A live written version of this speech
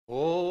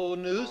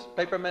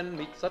newspapermen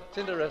meet such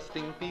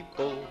interesting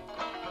people.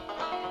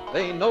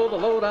 They know the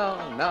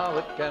lowdown, now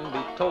it can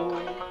be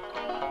told.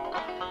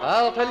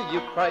 I'll tell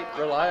you quite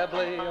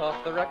reliably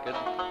off the record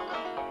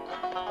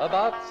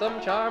about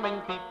some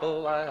charming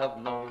people I have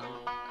known.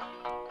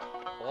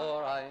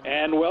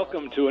 And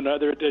welcome to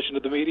another edition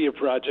of the Media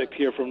Project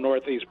here from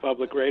Northeast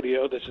Public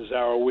Radio. This is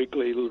our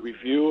weekly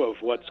review of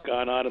what's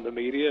gone on in the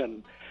media,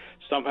 and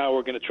somehow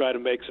we're going to try to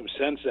make some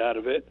sense out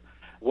of it.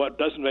 What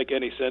doesn't make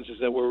any sense is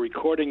that we're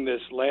recording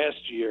this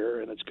last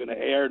year, and it's going to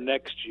air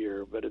next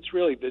year, but it's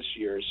really this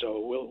year,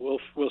 so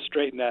we'll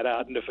straighten that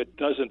out, and if it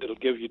doesn't, it'll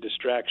give you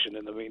distraction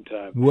in the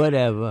meantime.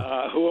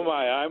 Whatever. Who am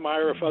I? I'm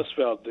Ira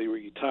Fusfeld, the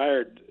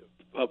retired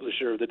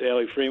publisher of the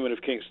Daily Freeman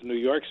of Kingston, New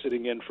York,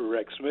 sitting in for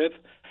Rex Smith.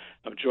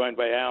 I'm joined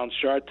by Alan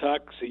Chartock,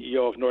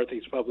 CEO of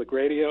Northeast Public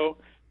Radio,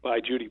 by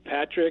Judy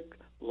Patrick,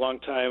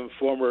 longtime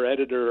former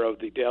editor of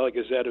the Daily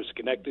Gazette of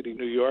Schenectady,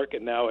 New York,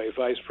 and now a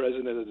vice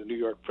president of the New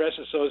York Press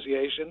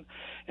Association.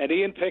 And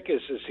Ian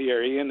Pickus is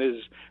here. Ian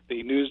is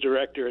the news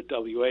director at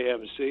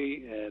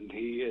WAMC, and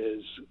he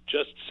has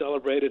just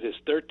celebrated his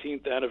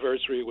 13th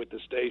anniversary with the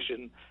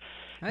station.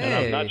 Hey. And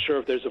I'm not sure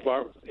if there's a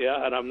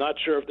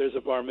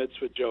bar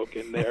mitzvah joke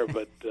in there,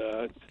 but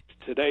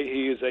today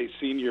he is a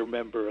senior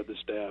member of the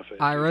staff.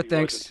 Ira,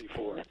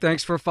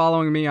 thanks for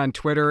following me on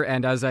Twitter.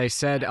 And as I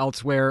said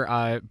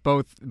elsewhere,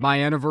 both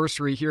my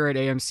anniversary here at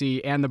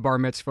AMC and the bar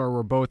mitzvah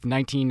were both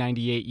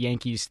 1998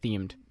 Yankees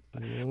themed.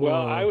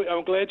 Well,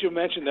 I'm glad you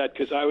mentioned that,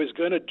 because I was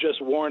going to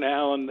just warn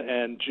Alan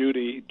and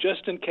Judy,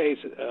 just in case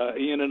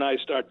Ian and I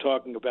start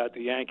talking about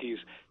the Yankees,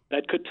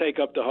 that could take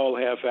up the whole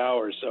half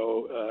hour.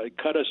 So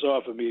cut us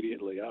off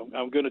immediately.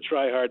 I'm going to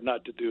try hard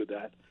not to do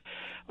that.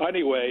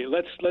 Anyway,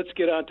 let's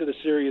get on to the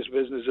serious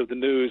business of the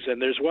news,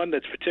 and there's one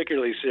that's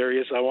particularly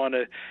serious. I want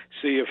to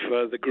see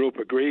if the group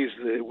agrees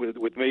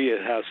with me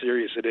at how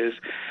serious it is,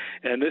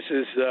 and this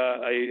is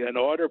an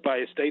order by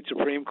a state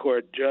Supreme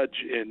Court judge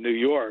in New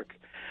York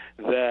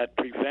that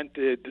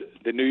prevented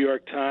the New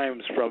York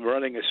Times from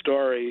running a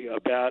story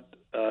about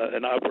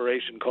an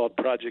operation called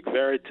Project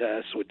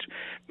Veritas, which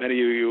many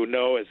of you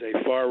know is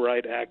a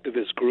far-right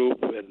activist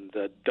group and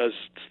does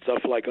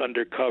stuff like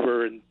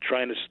undercover and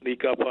trying to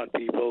sneak up on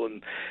people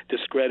and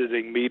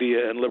discrediting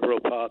media and liberal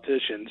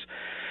politicians.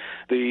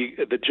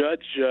 The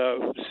judge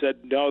said,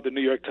 no, the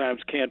New York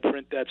Times can't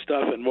print that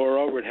stuff, and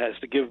moreover, it has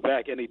to give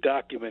back any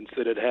documents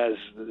that it has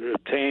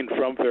obtained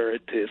from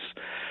Veritas.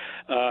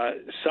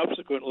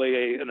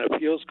 Subsequently, an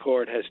appeals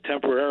court has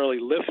temporarily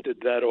lifted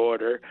that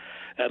order,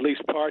 at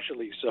least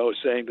partially so,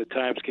 saying the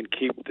Times can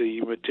keep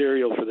the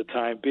material for the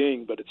time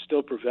being, but it's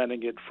still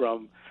preventing it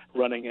from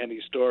running any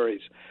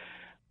stories.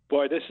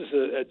 Boy, this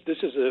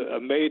is a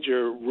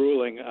major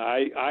ruling,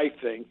 I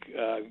think.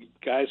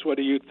 Guys, what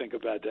do you think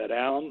about that,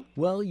 Alan?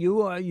 Well,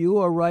 you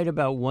are right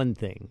about one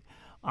thing.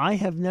 I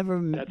have never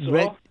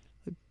read. All?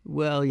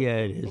 Well, yeah,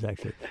 it is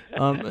actually.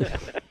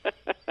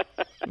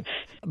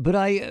 But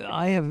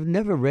I have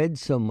never read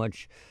so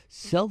much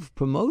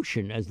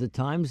self-promotion as the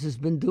Times has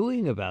been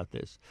doing about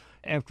this.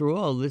 After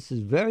all, this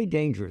is very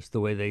dangerous the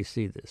way they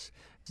see this.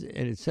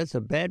 And it sets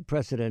a bad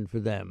precedent for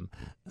them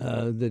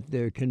that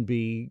there can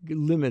be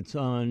limits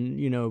on,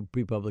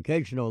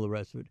 pre-publication, all the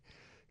rest of it.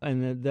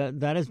 And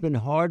that has been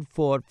hard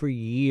fought for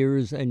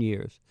years and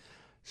years.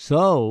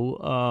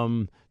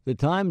 So the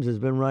Times has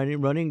been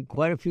running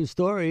quite a few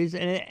stories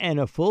and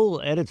a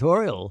full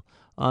editorial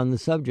on the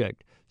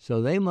subject. So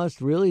they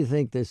must really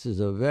think this is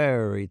a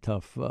very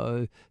tough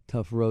road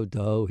to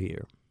hoe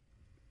here.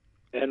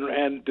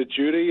 And to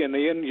Judy and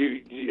Ian,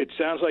 it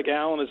sounds like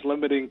Alan is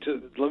limiting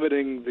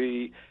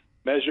the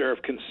measure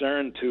of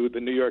concern to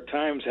the New York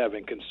Times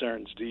having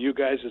concerns. Do you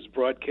guys, as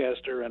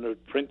broadcaster and a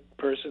print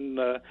person,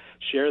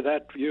 share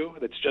that view?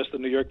 That's just the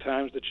New York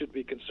Times that should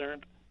be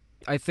concerned?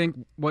 I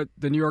think what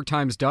the New York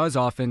Times does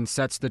often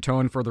sets the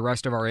tone for the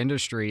rest of our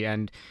industry.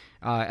 And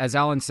as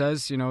Alan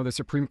says, the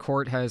Supreme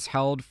Court has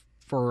held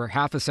for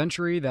half a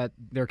century that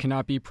there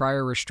cannot be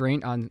prior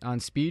restraint on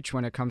speech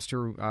when it comes to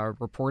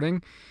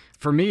reporting.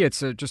 For me,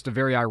 it's just a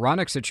very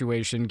ironic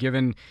situation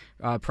given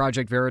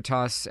Project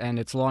Veritas and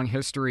its long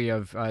history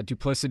of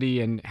duplicity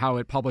and how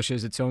it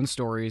publishes its own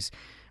stories.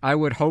 I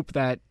would hope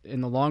that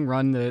in the long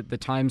run, the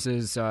Times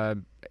is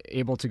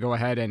able to go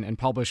ahead and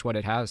publish what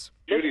it has.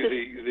 Judy,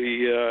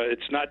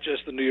 it's not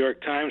just the New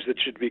York Times that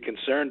should be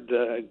concerned.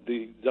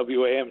 The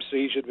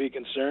WAMC should be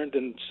concerned,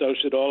 and so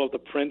should all of the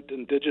print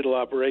and digital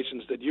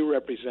operations that you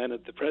represent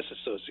at the Press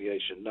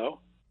Association, no?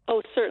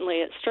 Oh, certainly.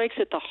 It strikes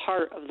at the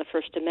heart of the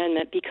First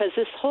Amendment, because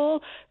this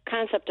whole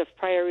concept of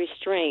prior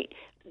restraint,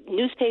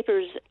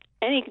 newspapers,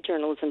 any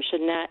journalism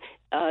should not,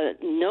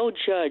 no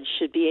judge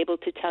should be able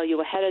to tell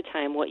you ahead of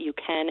time what you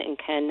can and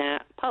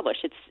cannot publish.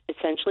 It's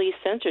essentially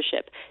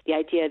censorship. The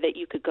idea that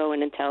you could go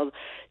in and tell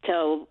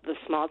the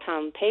small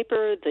town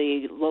paper,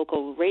 the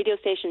local radio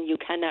station, you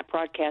cannot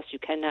broadcast, you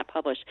cannot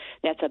publish.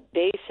 That's a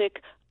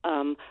basic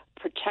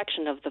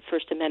protection of the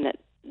First Amendment.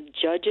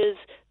 Judges,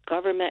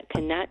 government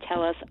cannot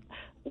tell us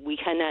we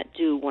cannot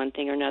do one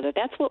thing or another.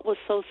 That's what was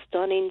so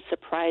stunning,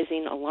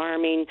 surprising,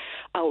 alarming,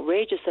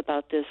 outrageous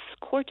about this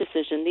court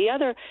decision. The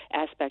other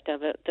aspect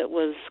of it that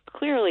was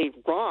clearly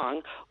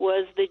wrong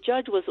was the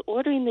judge was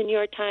ordering the New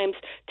York Times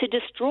to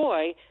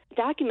destroy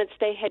documents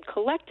they had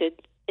collected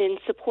in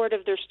support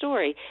of their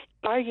story,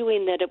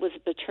 arguing that it was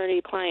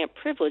attorney-client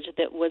privilege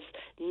that was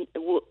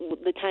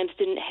the Times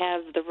didn't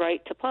have the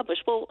right to publish.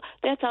 Well,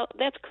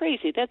 that's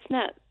crazy. That's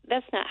not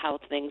how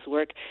things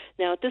work.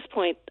 Now, at this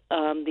point,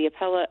 the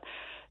Appellate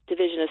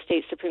Division of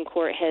State Supreme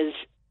Court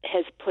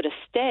has put a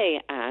stay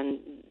on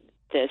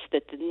this,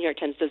 that the New York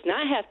Times does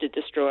not have to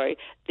destroy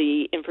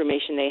the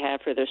information they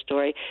have for their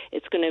story.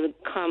 It's going to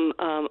come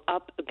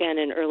up again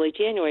in early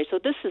January. So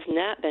this has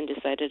not been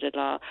decided at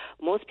all.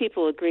 Most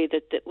people agree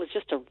that it was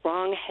just a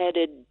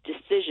wrong-headed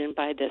decision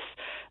by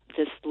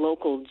this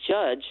local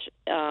judge,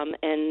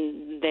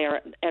 and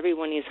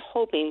everyone is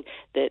hoping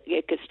that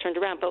it gets turned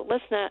around. But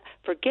let's not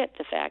forget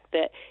the fact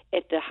that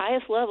at the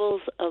highest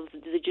levels of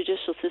the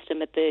judicial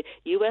system, at the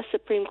U.S.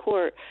 Supreme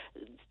Court,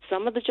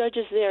 some of the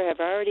judges there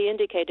have already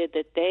indicated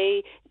that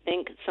they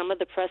think some of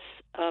the press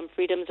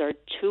freedoms are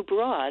too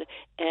broad,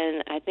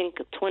 and I think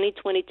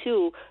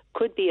 2022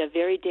 could be a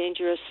very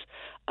dangerous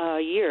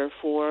year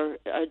for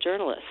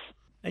journalists.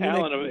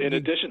 Alan, in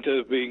addition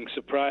to being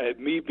surprised,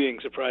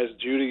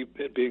 Judy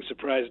being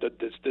surprised that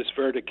this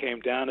verdict came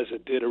down as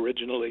it did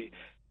originally,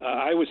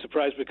 I was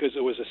surprised because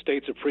it was a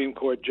state Supreme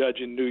Court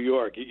judge in New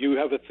York. You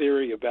have a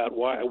theory about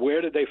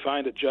where did they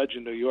find a judge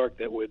in New York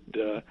that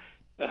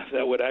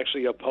would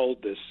actually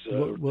uphold this?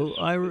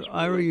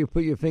 Ira, you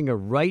put your finger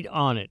right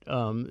on it.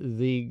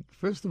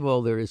 First of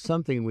all, there is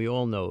something we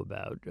all know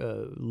about.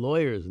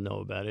 Lawyers know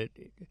about it,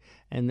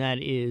 and that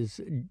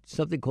is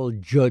something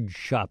called judge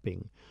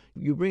shopping.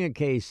 You bring a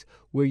case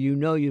where you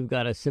know you've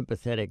got a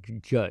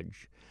sympathetic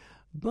judge,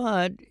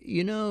 but,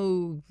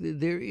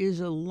 there is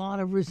a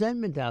lot of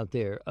resentment out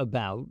there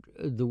about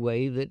the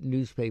way that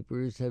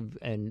newspapers have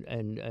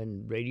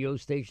and radio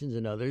stations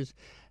and others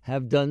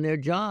have done their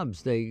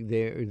jobs.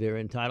 They're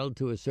entitled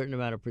to a certain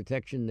amount of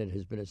protection that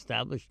has been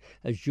established,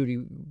 as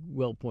Judy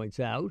well points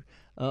out,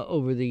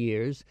 over the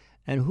years.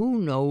 And who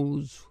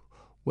knows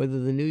whether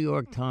the New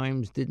York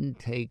Times didn't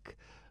take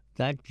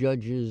that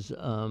judge's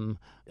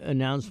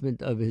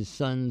announcement of his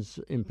son's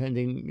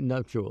impending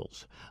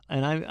nuptials.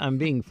 And I'm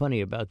being funny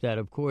about that,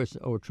 of course,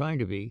 or trying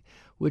to be,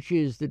 which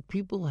is that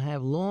people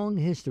have long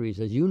histories,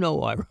 as you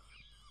know, Ira,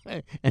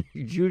 and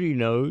Judy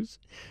knows,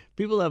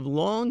 people have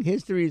long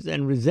histories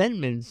and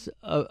resentments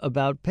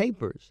about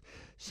papers.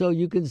 So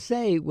you can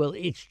say, well,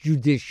 it's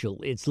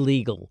judicial, it's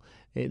legal.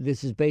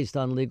 This is based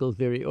on legal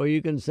theory. Or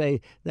you can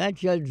say that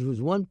judge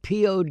was one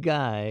PO'd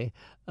guy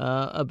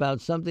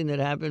about something that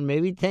happened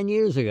maybe 10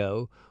 years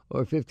ago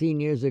or 15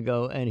 years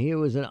ago, and here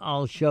was an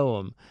I'll show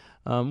him.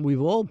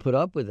 We've all put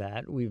up with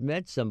that. We've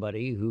met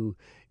somebody who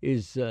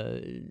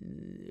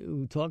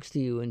talks to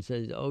you and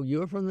says, oh,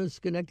 you're from the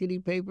Schenectady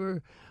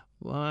paper?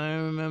 Well, I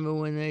remember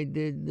when they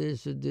did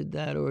this or did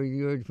that, or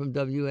you're from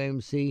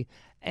WAMC.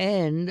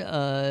 And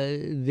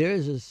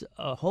there's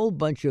a whole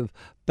bunch of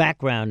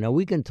background. Now,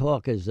 we can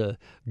talk as a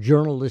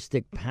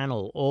journalistic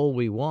panel all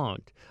we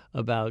want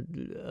about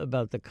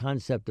the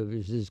concept of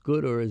is this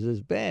good or is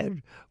this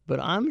bad, but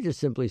I'm just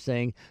simply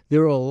saying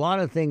there are a lot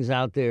of things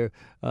out there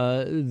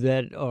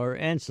that are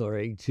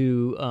ancillary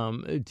to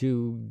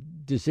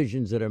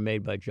decisions that are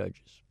made by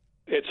judges.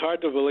 It's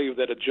hard to believe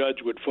that a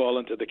judge would fall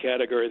into the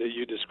category that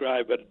you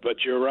describe, but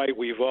you're right.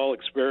 We've all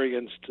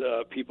experienced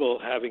people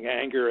having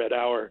anger at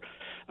our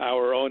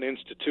own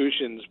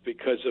institutions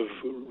because of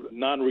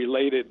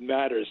non-related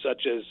matters,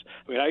 such as,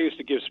 I used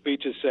to give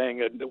speeches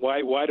saying,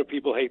 why do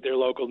people hate their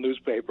local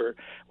newspaper?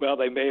 Well,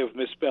 they may have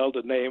misspelled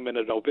a name in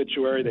an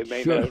obituary. They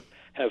may not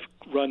have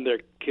run their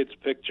kid's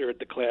picture at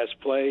the class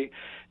play.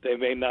 They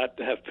may not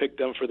have picked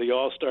them for the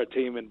all-star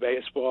team in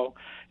baseball.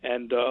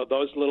 And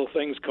those little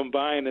things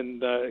combine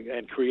and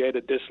create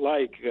a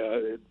dislike,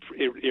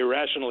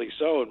 irrationally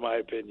so, in my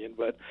opinion.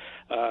 But,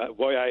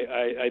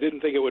 I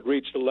didn't think it would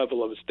reach the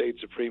level of a state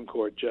Supreme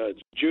Court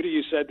judge. Judy,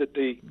 you said that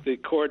the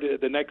court,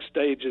 the next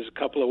stage is a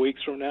couple of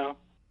weeks from now?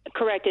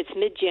 Correct. It's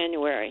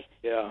mid-January.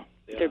 Yeah.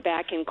 They're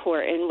back in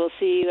court, and we'll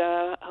see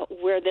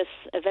where this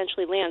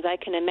eventually lands. I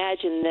can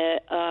imagine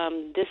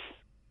that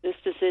this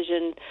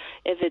decision,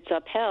 if it's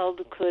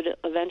upheld, could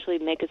eventually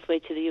make its way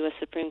to the U.S.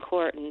 Supreme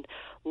Court, and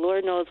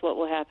Lord knows what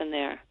will happen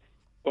there.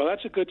 Well,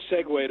 that's a good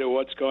segue to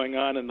what's going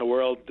on in the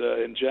world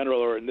in general,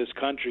 or in this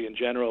country in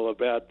general,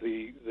 about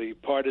the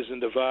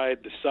partisan divide,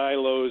 the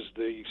silos,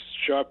 the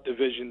sharp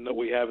division that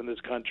we have in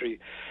this country.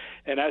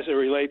 And as it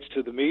relates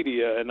to the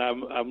media, and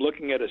I'm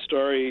looking at a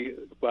story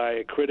by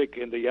a critic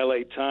in the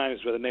L.A.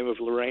 Times by the name of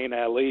Lorraine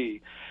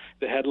Ali,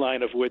 the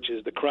headline of which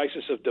is "The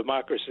Crisis of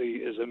Democracy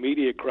is a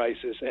Media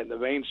Crisis and the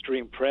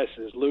Mainstream Press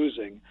is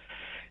Losing."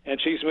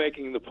 And she's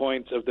making the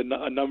point of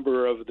a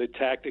number of the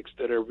tactics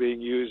that are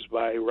being used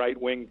by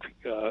right-wing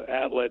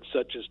outlets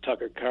such as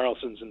Tucker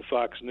Carlson's and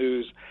Fox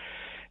News,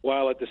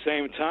 while at the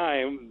same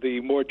time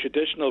the more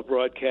traditional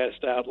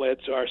broadcast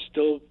outlets are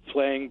still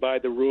playing by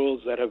the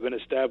rules that have been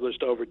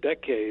established over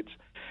decades.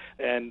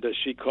 and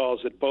she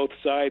calls it both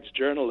sides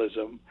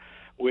journalism,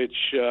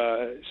 which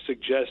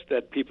suggests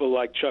that people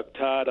like Chuck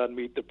Todd on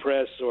Meet the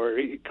Press, or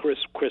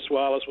Chris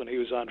Wallace when he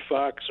was on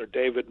Fox, or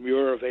David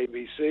Muir of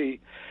ABC,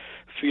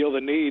 feel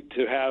the need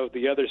to have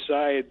the other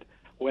side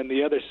when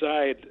the other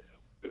side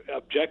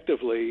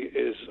objectively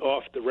is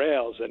off the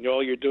rails, and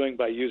all you're doing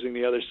by using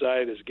the other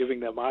side is giving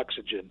them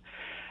oxygen.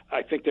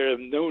 I think there are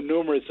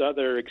numerous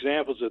other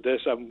examples of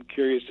this. I'm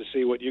curious to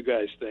see what you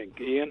guys think.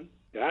 Ian?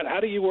 How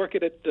do you work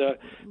it at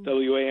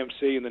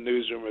WAMC in the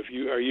newsroom?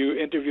 Are you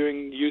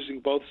interviewing using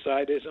both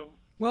sidism?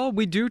 Well,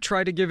 we do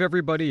try to give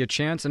everybody a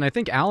chance, and I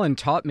think Alan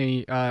taught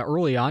me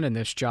early on in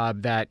this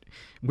job that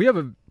we have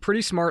a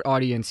pretty smart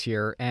audience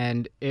here,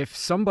 and if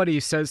somebody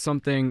says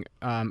something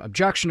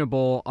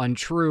objectionable,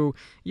 untrue,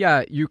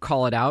 yeah, you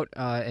call it out,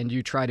 and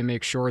you try to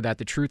make sure that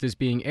the truth is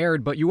being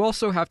aired, but you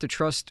also have to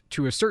trust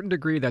to a certain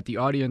degree that the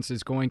audience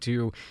is going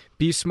to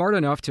be smart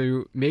enough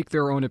to make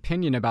their own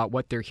opinion about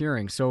what they're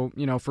hearing. So,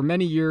 for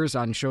many years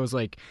on shows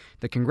like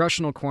The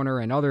Congressional Corner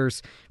and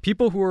others,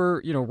 people who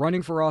are,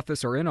 running for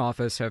office or in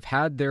office have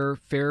had their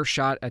fair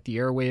shot at the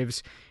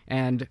airwaves,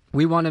 and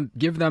we want to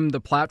give them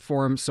the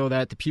platform so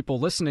that the people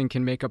listening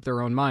can make up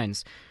their own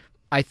minds.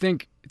 I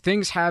think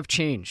things have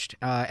changed,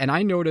 and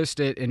I noticed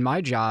it in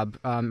my job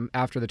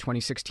after the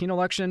 2016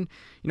 election.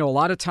 A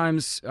lot of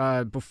times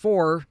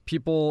before,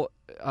 people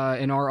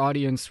in our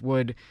audience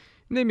would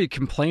maybe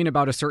complain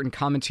about a certain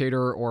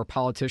commentator or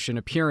politician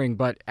appearing,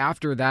 but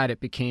after that it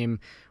became,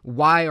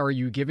 why are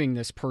you giving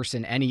this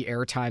person any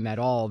airtime at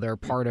all? They're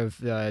part of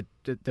the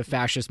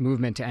fascist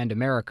movement to end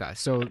America.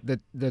 So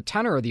the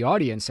tenor of the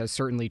audience has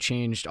certainly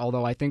changed,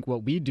 although I think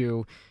what we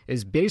do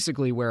is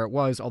basically where it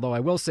was, although I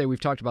will say,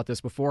 we've talked about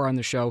this before on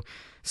the show,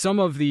 some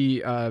of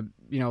the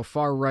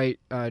far-right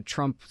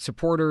Trump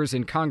supporters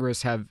in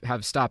Congress have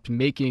stopped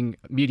making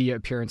media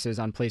appearances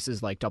on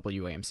places like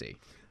WAMC.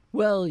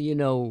 Well,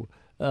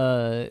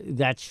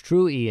 that's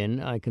true, Ian.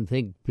 I can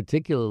think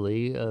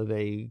particularly of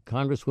a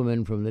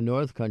congresswoman from the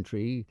North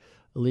Country,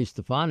 Elise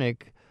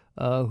Stefanik,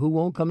 who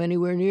won't come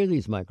anywhere near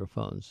these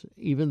microphones,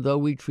 even though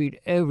we treat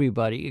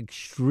everybody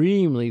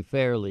extremely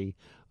fairly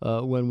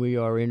when we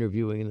are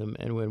interviewing them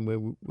and when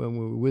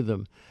we're with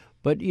them.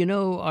 But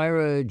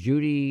Ira,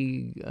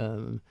 Judy,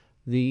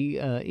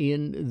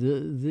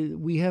 Ian,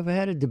 we have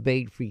had a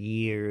debate for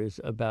years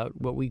about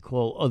what we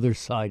call other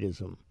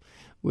sidism,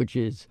 which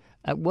is,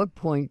 at what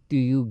point do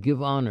you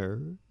give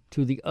honor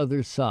to the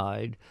other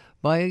side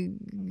by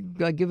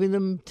giving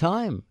them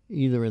time,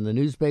 either in the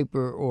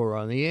newspaper or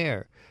on the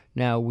air?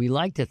 Now, we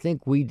like to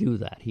think we do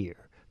that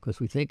here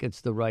because we think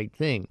it's the right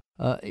thing.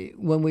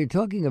 When we're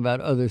talking about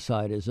other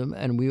sidism,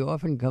 and we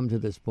often come to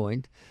this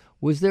point,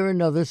 was there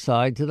another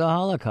side to the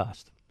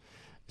Holocaust?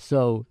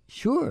 So,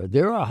 sure,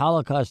 there are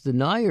Holocaust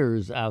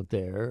deniers out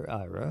there,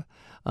 Ira.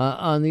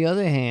 On the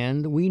other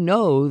hand, we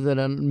know that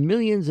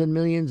millions and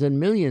millions and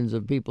millions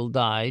of people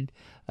died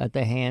at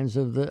the hands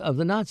of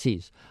the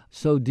Nazis.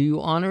 So do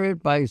you honor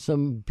it by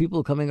some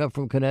people coming up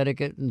from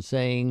Connecticut and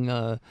saying,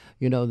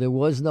 there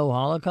was no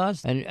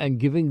Holocaust and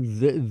giving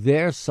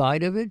their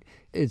side of it?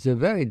 It's a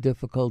very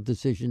difficult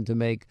decision to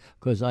make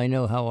because I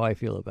know how I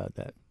feel about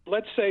that.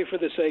 Let's say, for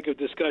the sake of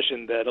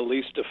discussion, that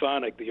Elise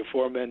Stefanik, the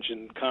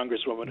aforementioned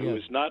congresswoman who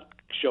is not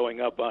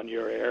showing up on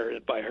your air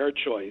by her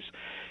choice,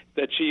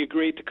 that she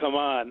agreed to come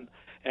on,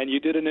 and you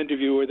did an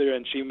interview with her,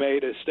 and she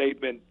made a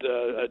statement,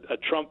 a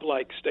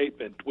Trump-like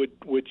statement.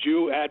 Would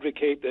you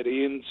advocate that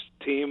Ian's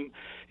team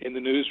in the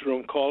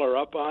newsroom call her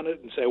up on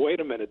it and say, wait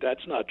a minute,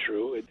 that's not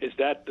true? Is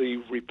that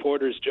the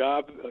reporter's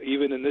job,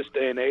 even in this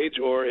day and age,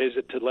 or is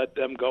it to let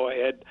them go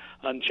ahead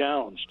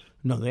unchallenged?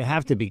 No, they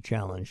have to be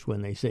challenged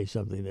when they say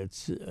something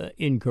that's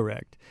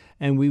incorrect,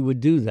 and we would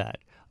do that.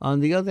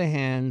 On the other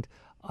hand,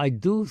 I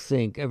do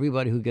think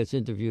everybody who gets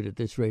interviewed at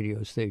this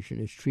radio station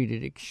is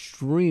treated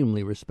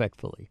extremely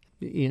respectfully.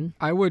 Ian?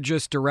 I would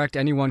just direct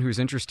anyone who's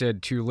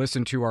interested to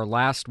listen to our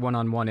last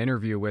one-on-one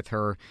interview with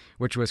her,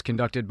 which was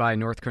conducted by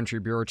North Country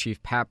Bureau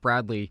Chief Pat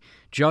Bradley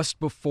just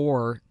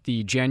before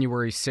the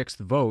January 6th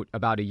vote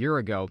about a year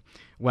ago,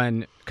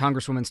 when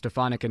Congresswoman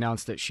Stefanik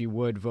announced that she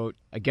would vote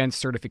against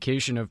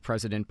certification of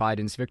President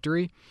Biden's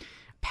victory.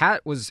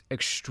 Pat was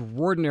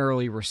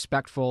extraordinarily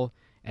respectful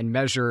and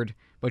measured,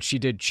 but she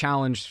did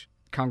challenge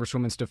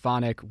Congresswoman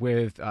Stefanik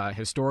with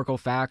historical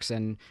facts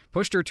and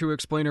pushed her to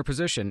explain her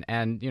position.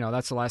 And,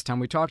 that's the last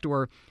time we talked to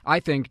her. I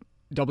think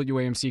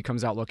WAMC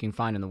comes out looking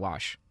fine in the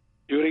wash.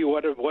 Judy,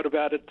 what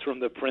about it from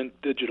the print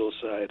digital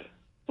side?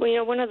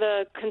 Well, one of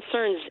the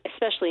concerns,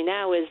 especially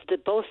now, is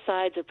that both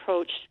sides'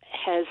 approach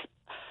has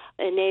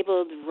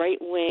enabled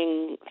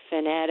right-wing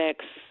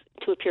fanatics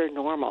to appear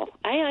normal.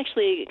 I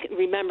actually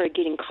remember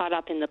getting caught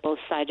up in the both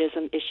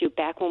sidism issue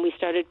back when we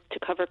started to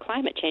cover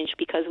climate change,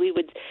 because we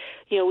would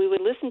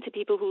listen to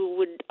people who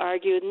would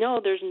argue,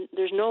 no, there's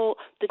no,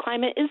 the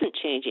climate isn't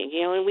changing,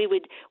 and we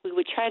would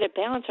try to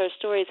balance our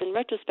stories. In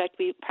retrospect,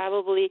 we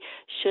probably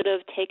should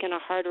have taken a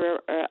harder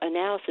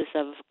analysis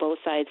of both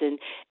sides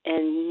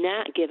and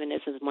not given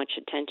as much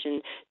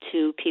attention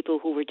to people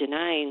who were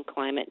denying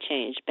climate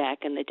change back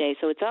in the day.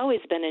 So it's always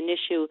been an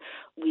issue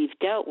we've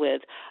dealt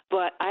with.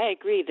 But I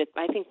agree that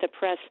I think the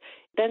press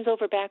bends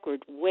over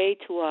backward way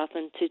too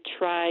often to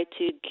try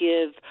to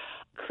give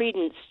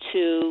credence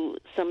to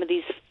some of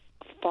these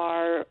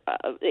far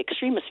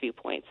extremist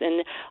viewpoints,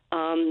 and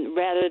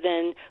rather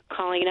than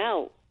calling it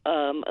out.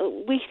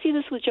 We see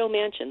this with Joe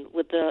Manchin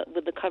with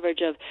the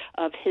coverage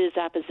of his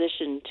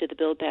opposition to the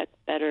Build Back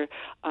Better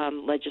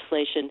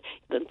legislation.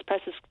 The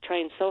press is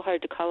trying so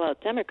hard to call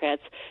out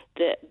Democrats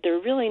that they're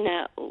really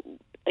not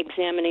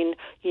examining,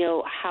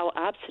 how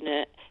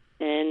obstinate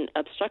and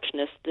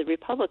obstructionist the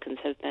Republicans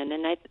have been,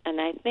 and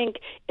I think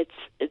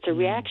it's a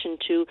reaction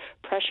to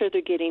pressure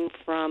they're getting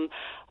from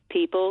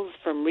people,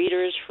 from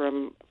readers,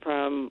 from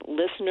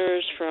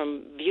listeners,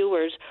 from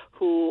viewers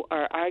who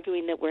are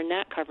arguing that we're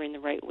not covering the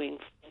right wing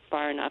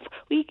far enough.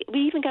 We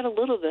even got a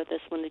little bit of this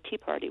when the Tea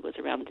Party was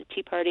around. The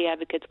Tea Party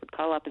advocates would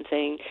call up and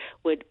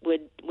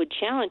would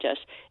challenge us,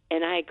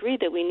 and I agree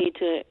that we need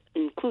to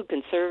include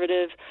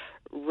conservative,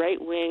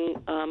 right-wing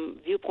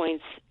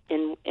viewpoints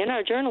in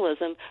our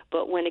journalism,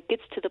 but when it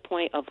gets to the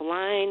point of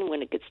lying,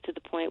 when it gets to the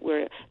point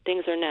where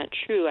things are not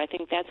true, I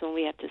think that's when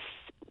we have to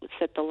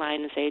set the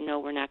line and say, no,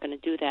 we're not going to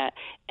do that,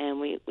 and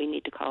we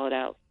need to call it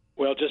out.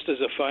 Well, just as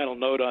a final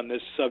note on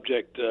this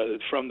subject,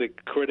 from the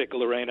critic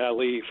Lorraine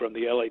Ali from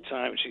the LA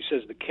Times, she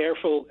says the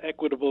careful,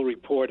 equitable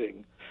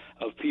reporting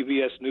of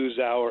PBS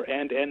NewsHour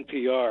and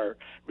NPR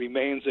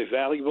remains a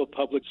valuable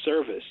public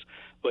service.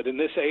 But in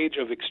this age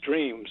of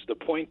extremes, the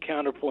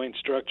point-counterpoint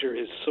structure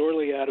is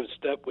sorely out of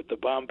step with the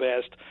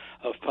bombast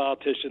of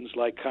politicians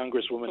like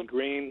Congresswoman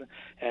Green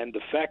and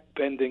the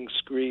fact-bending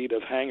screed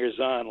of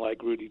hangers-on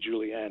like Rudy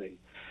Giuliani.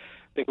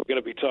 I think we're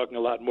going to be talking a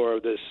lot more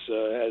of this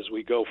as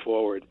we go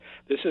forward.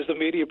 This is the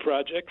Media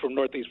Project from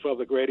Northeast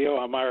Public Radio.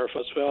 I'm Ira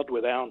Fusfeld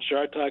with Alan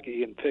Chartock,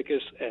 Ian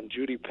Pickus, and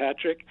Judy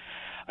Patrick.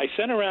 I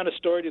sent around a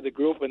story to the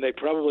group, and they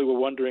probably were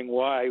wondering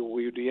why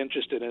we would be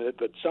interested in it,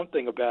 but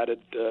something about it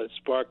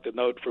sparked a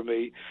note for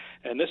me.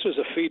 And this was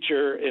a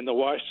feature in the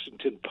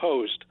Washington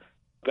Post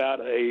about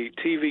a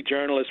TV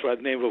journalist by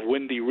the name of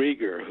Wendy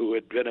Rieger, who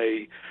had been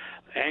a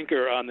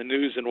anchor on the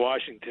news in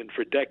Washington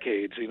for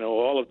decades.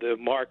 All of the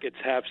markets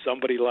have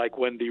somebody like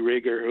Wendy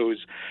Rieger who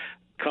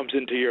comes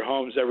into your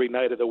homes every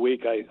night of the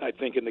week. I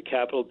think in the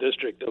Capital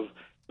District of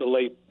the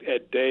late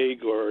Ed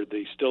Daig or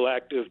the still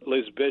active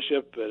Liz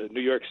Bishop.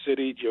 New York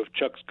City, you have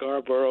Chuck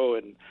Scarborough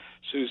and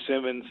Sue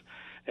Simmons.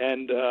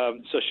 And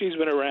so she's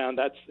been around.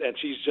 And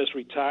she's just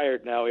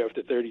retired now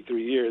after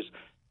 33 years.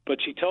 But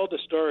she told a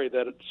story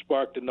that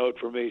sparked a note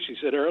for me. She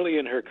said early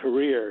in her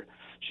career,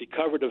 she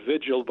covered a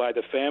vigil by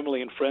the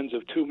family and friends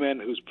of two men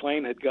whose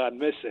plane had gone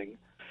missing.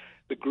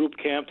 The group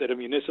camped at a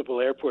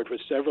municipal airport for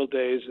several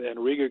days, and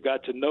Rieger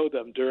got to know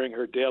them during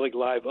her daily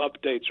live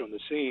updates from the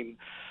scene.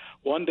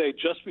 One day,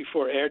 just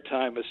before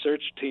airtime, a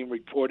search team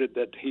reported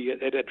that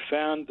it had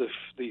found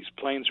these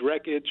planes'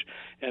 wreckage,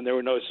 and there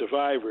were no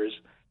survivors.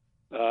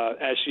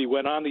 As she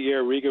went on the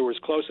air, Rieger was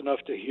close enough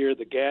to hear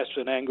the gasps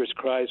and anguished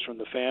cries from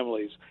the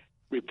families.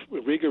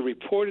 Rieger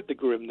reported the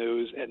grim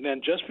news, and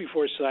then just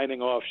before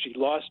signing off, she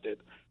lost it,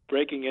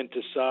 breaking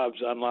into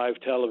sobs on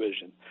live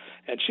television.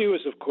 And she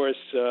was, of course,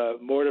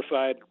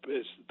 mortified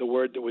is the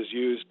word that was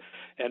used,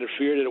 and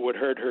feared that it would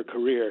hurt her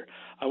career.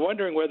 I'm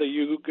wondering whether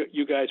you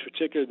guys,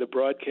 particularly the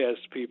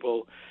broadcast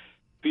people,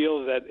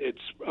 feel that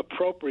it's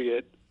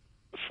appropriate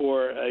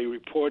for a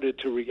reporter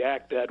to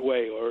react that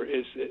way, or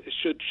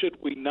should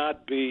we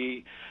not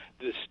be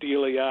the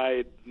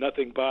steely-eyed,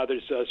 nothing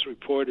bothers us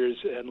reporters,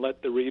 and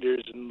let the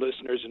readers and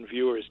listeners and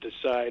viewers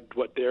decide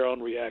what their own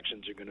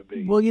reactions are going to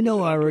be? Well,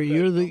 Ira,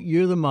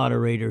 you're the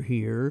moderator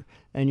here,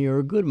 and you're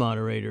a good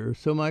moderator.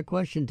 So my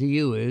question to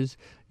you is,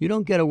 you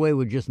don't get away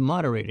with just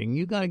moderating.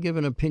 You got to give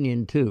an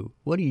opinion too.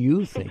 What do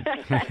you think?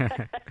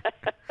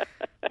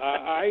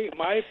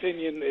 My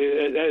opinion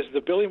is, as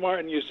the Billy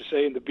Martin used to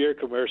say in the beer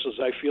commercials,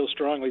 I feel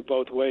strongly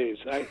both ways.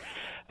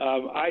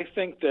 I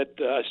think that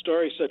a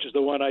story such as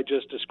the one I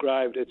just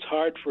described, it's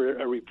hard for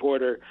a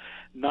reporter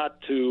not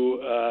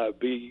to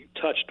be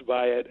touched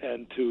by it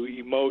and to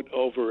emote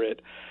over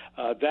it.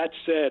 That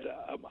said,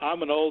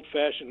 I'm an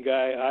old-fashioned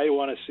guy.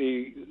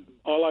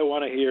 All I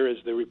want to hear is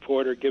the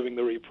reporter giving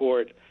the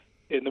report.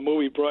 In the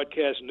movie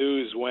Broadcast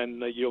News,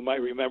 when you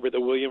might remember the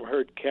William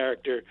Hurt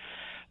character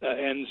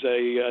ends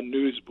a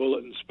news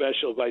bulletin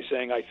special by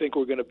saying, I think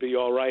we're going to be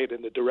all right,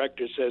 and the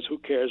director says, who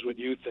cares what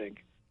you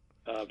think?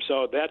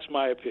 So that's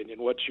my opinion.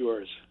 What's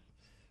yours?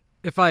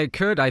 If I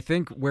could, I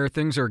think where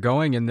things are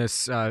going in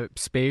this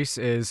space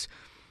is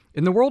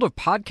In the world of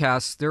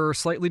podcasts, there are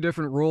slightly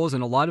different rules,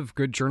 and a lot of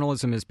good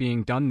journalism is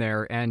being done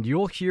there. And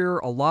you'll hear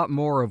a lot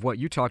more of what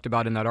you talked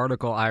about in that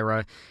article,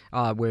 Ira,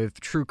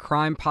 with true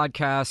crime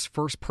podcasts,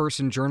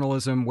 first-person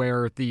journalism,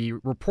 where the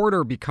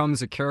reporter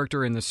becomes a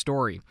character in the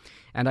story.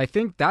 And I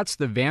think that's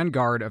the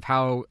vanguard of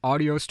how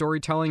audio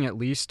storytelling, at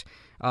least,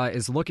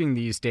 is looking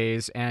these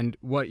days. And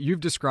what you've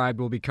described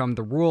will become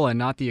the rule and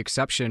not the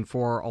exception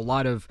for a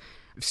lot of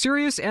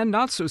serious and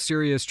not so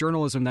serious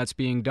journalism that's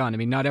being done. I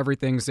mean, not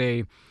everything's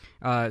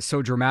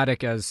so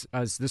dramatic as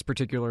this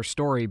particular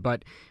story,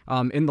 but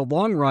in the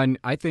long run,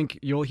 I think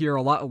you'll hear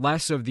a lot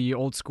less of the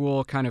old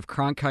school kind of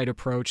Cronkite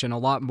approach and a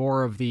lot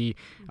more of the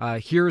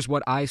here's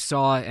what I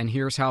saw and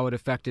here's how it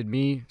affected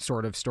me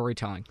sort of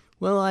storytelling.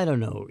 Well, I don't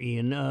know,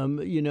 Ian.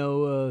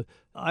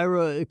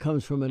 Ira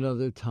comes from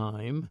another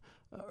time.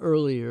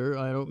 Earlier,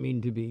 I don't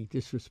mean to be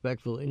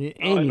disrespectful.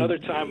 Another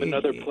time,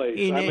 another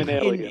place. I'm an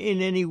alien.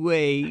 In any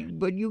way,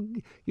 but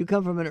you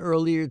come from an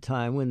earlier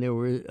time when there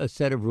were a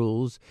set of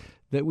rules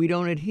that we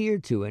don't adhere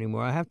to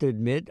anymore. I have to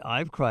admit,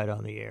 I've cried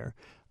on the air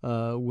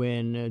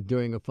when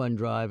during a fund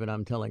drive and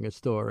I'm telling a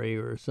story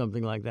or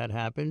something like that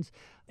happens.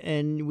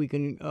 And we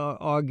can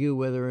argue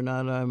whether or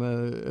not I'm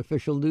an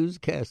official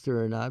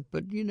newscaster or not.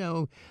 But,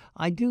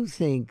 I do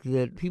think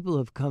that people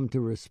have come to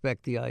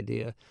respect the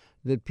idea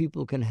that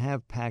people can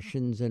have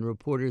passions and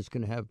reporters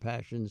can have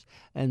passions,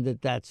 and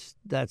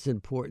that's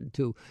important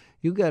too.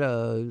 You got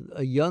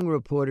a young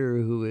reporter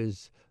who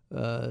is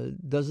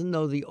doesn't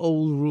know the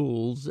old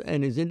rules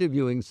and is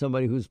interviewing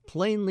somebody who's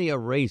plainly a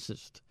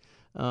racist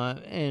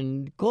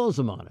and calls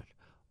him on it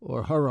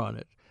or her on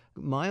it.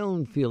 My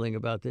own feeling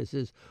about this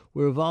is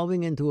we're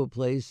evolving into a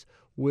place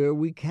where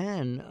we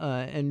can,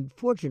 and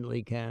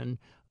fortunately can,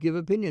 give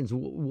opinions.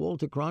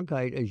 Walter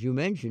Cronkite, as you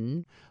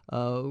mentioned,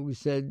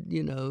 said,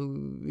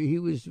 he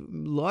was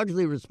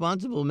largely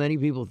responsible, many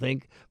people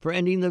think, for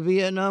ending the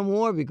Vietnam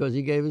War because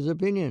he gave his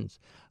opinions.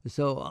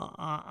 So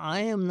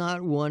I am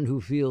not one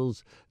who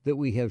feels that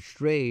we have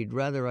strayed.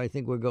 Rather, I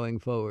think we're going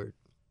forward.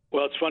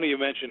 Well, it's funny you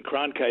mentioned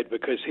Cronkite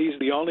because he's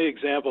the only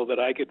example that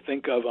I could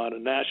think of on a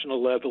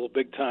national level,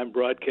 big-time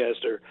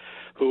broadcaster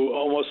who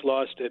almost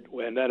lost it.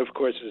 And that, of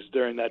course, is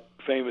during that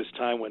famous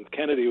time when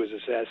Kennedy was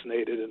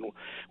assassinated. And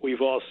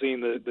we've all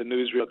seen the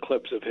newsreel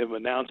clips of him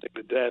announcing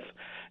the death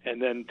and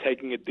then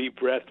taking a deep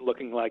breath,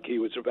 looking like he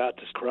was about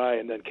to cry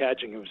and then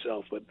catching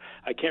himself. But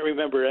I can't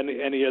remember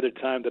any other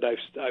time that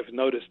I've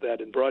noticed that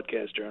in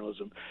broadcast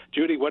journalism.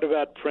 Judy, what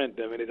about print?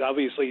 I mean,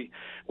 obviously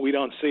we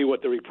don't see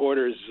what the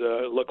reporters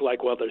look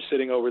like while they're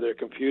sitting over their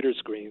computer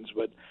screens,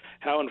 but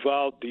how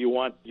involved do you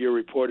want your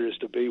reporters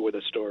to be with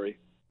a story?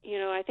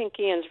 I think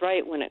Ian's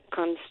right when it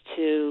comes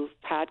to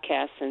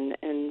podcasts, and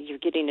you're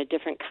getting a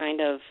different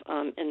kind of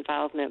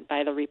involvement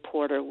by the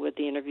reporter with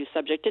the interview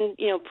subject. And,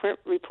 print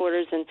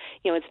reporters, and,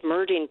 it's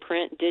merging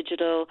print,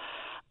 digital,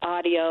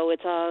 audio.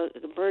 It's all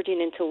merging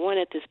into one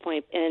at this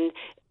point. And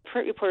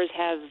print reporters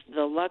have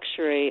the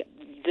luxury.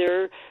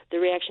 Their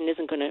reaction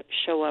isn't going to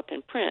show up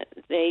in print.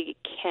 They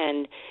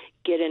can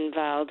get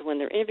involved when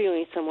they're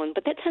interviewing someone,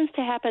 but that tends to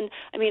happen,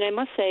 I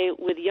must say,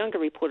 with younger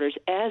reporters.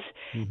 As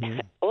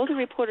older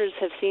reporters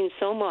have seen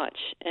so much,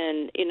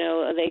 and,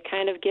 they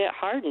kind of get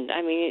hardened.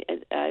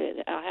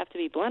 I'll have to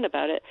be blunt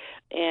about it,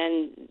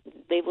 and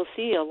they will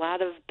see a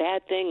lot of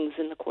bad things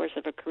in the course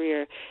of a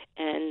career,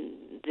 and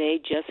they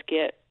just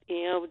get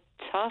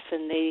tough,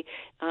 and they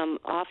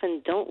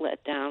often don't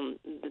let down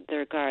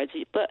their guards.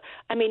 But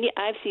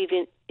I've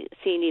seen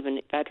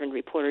even veteran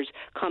reporters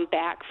come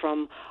back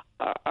from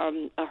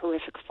a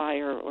horrific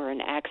fire or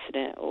an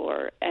accident,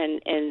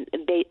 and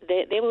they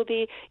will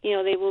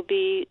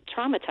be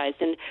traumatized.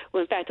 And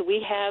in fact, we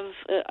have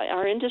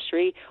our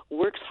industry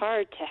works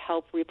hard to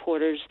help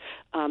reporters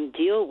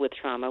deal with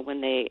trauma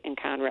when they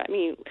encounter it.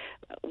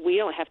 We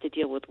don't have to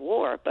deal with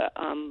war, but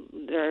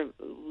there are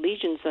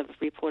legions of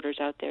reporters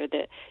out there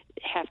that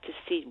have to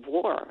see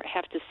war,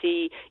 have to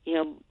see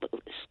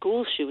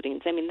school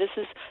shootings. This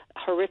is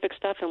horrific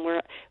stuff, and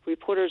where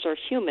reporters are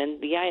human.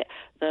 The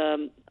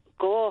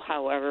goal,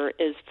 however,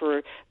 is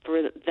for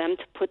them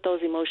to put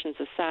those emotions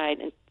aside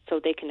and so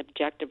they can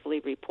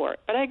objectively report.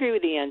 But I agree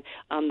with Ian.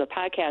 The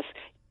podcasts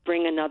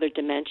bring another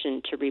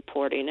dimension to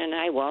reporting, and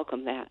I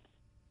welcome that.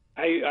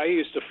 I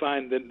used to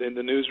find that in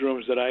the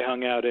newsrooms that I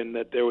hung out in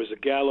that there was a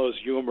gallows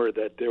humor,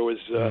 that there was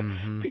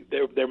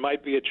there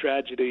might be a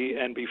tragedy,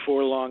 and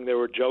before long there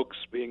were jokes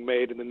being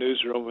made in the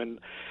newsroom, and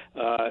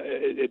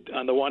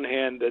on the one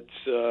hand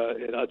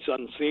it's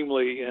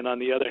unseemly, and on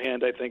the other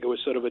hand I think it was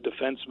sort of a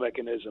defense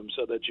mechanism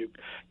so that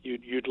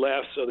you'd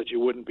laugh so that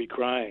you wouldn't be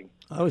crying.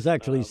 I was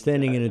actually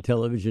standing in a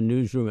television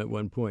newsroom at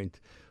one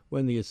point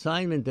when the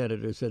assignment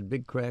editor said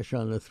big crash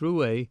on the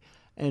thruway,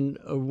 and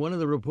one of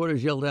the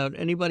reporters yelled out,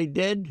 "Anybody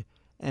dead?"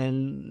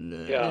 And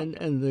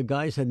the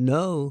guy said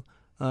no,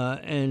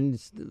 and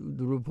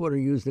the reporter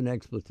used an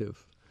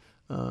expletive.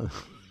 We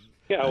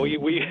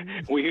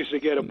used to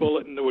get a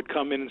bulletin that would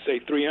come in and say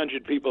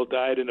 300 people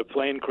died in a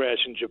plane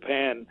crash in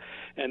Japan,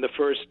 and the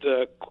first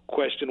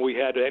question we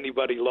had,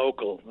 anybody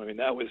local?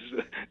 That was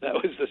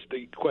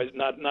the question,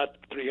 not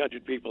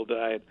 300 people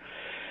died.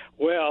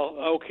 Well,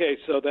 okay,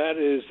 so that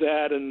is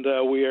that, and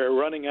we are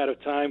running out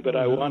of time, but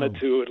I wanted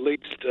to at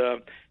least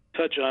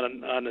touch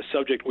on a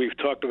subject we've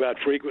talked about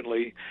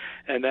frequently,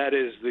 and that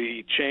is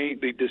the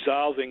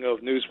dissolving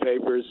of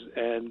newspapers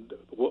and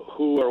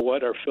who or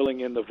what are filling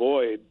in the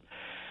void.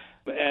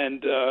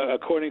 And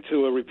according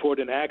to a report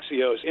in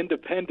Axios,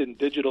 independent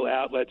digital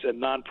outlets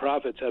and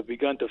nonprofits have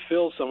begun to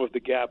fill some of the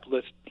gap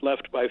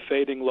left by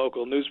fading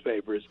local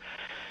newspapers.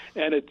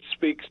 And it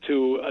speaks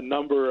to a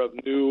number of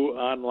new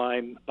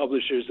online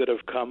publishers that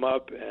have come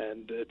up,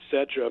 and et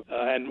cetera,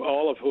 and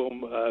all of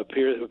whom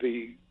appear to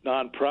be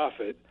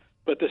nonprofit.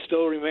 But there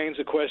still remains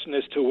a question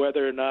as to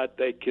whether or not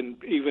they can,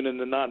 even in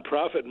the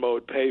nonprofit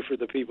mode, pay for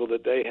the people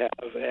that they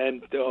have,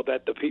 and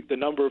that the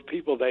number of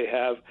people they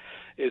have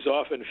is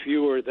often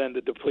fewer than the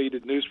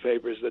depleted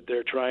newspapers that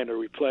they're trying to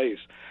replace.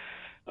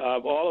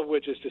 All of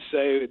which is to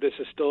say this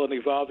is still an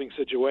evolving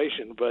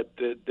situation, but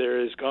there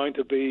is going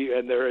to be,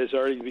 and there is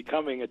already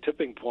becoming, a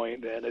tipping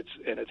point, and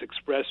it's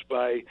expressed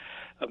by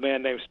a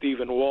man named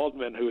Stephen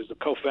Waldman, who is the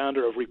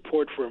co-founder of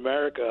Report for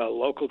America, a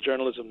local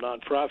journalism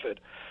nonprofit,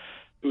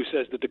 who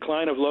says the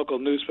decline of local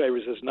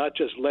newspapers has not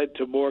just led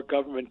to more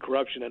government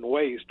corruption and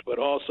waste, but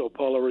also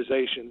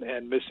polarization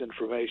and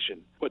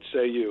misinformation. What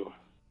say you?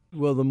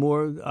 Well, the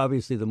more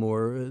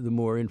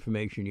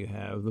information you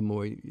have, the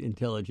more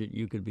intelligent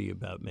you could be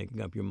about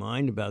making up your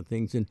mind about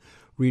things, and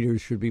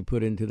readers should be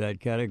put into that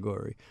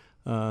category.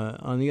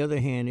 On the other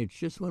hand, it's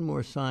just one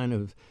more sign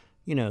of,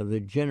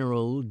 the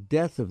general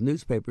death of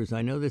newspapers.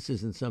 I know this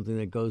isn't something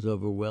that goes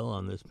over well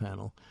on this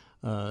panel,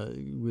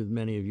 with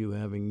many of you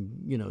having,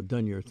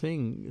 done your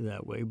thing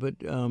that way, but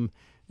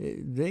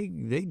they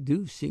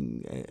do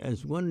seem,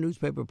 as one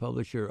newspaper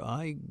publisher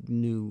I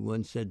knew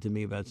once said to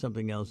me about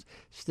something else,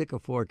 stick a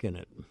fork in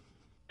it.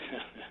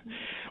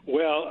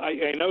 Well,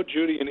 I know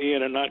Judy and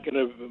Ian are not going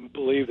to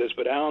believe this,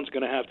 but Alan's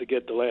going to have to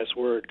get the last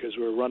word because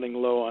we're running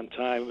low on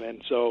time,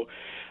 and so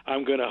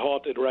I'm going to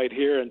halt it right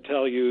here and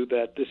tell you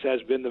that this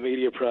has been the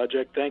Media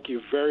Project. Thank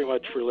you very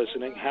much for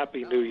listening.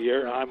 Happy New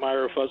Year. I'm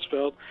Ira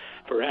Fusfeld.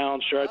 For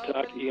Alan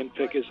Chartock, Ian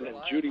Pickus, and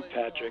Judy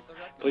Patrick,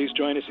 please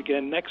join us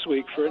again next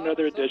week for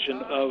another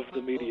edition of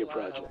the Media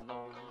Project.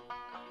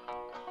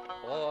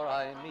 For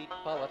I meet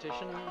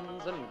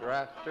politicians and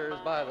grafters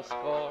by the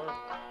score,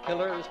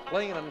 killers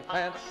plain and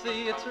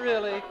fancy, it's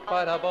really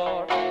quite a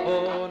bore.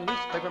 Oh,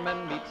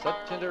 newspapermen meet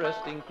such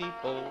interesting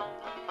people.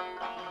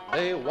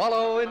 They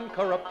wallow in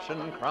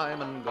corruption,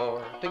 crime, and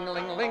gore.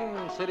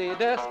 Ting-a-ling-ling, city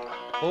desk,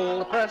 full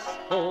the press,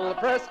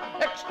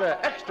 extra,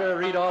 extra,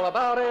 read all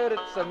about it,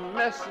 it's a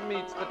mess,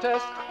 meets the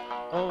test.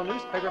 Oh,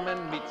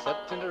 newspapermen meet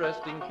such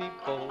interesting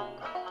people.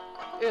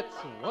 It's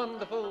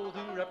wonderful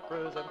to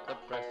represent the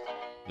press.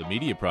 The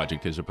Media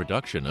Project is a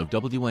production of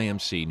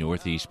WAMC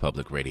Northeast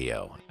Public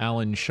Radio.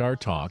 Alan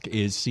Chartock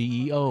is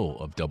CEO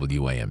of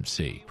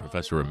WAMC,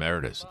 Professor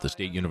Emeritus at the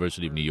State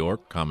University of New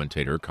York,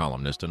 commentator,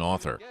 columnist, and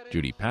author.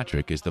 Judy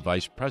Patrick is the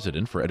Vice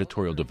President for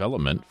Editorial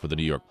Development for the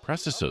New York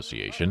Press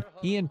Association.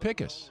 Ian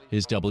Pickus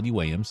is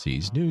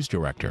WAMC's News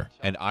Director.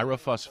 And Ira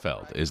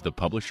Fusfeld is the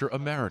Publisher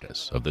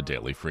Emeritus of the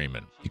Daily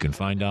Freeman. You can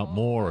find out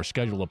more or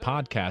schedule a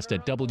podcast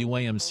at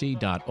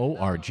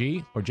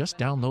WAMC.org or just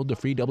download the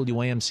free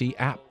WAMC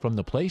app from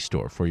the Play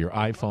Store for your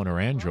iPhone or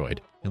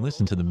Android and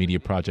listen to the Media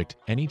Project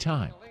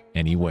anytime,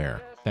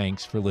 anywhere.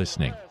 Thanks for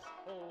listening.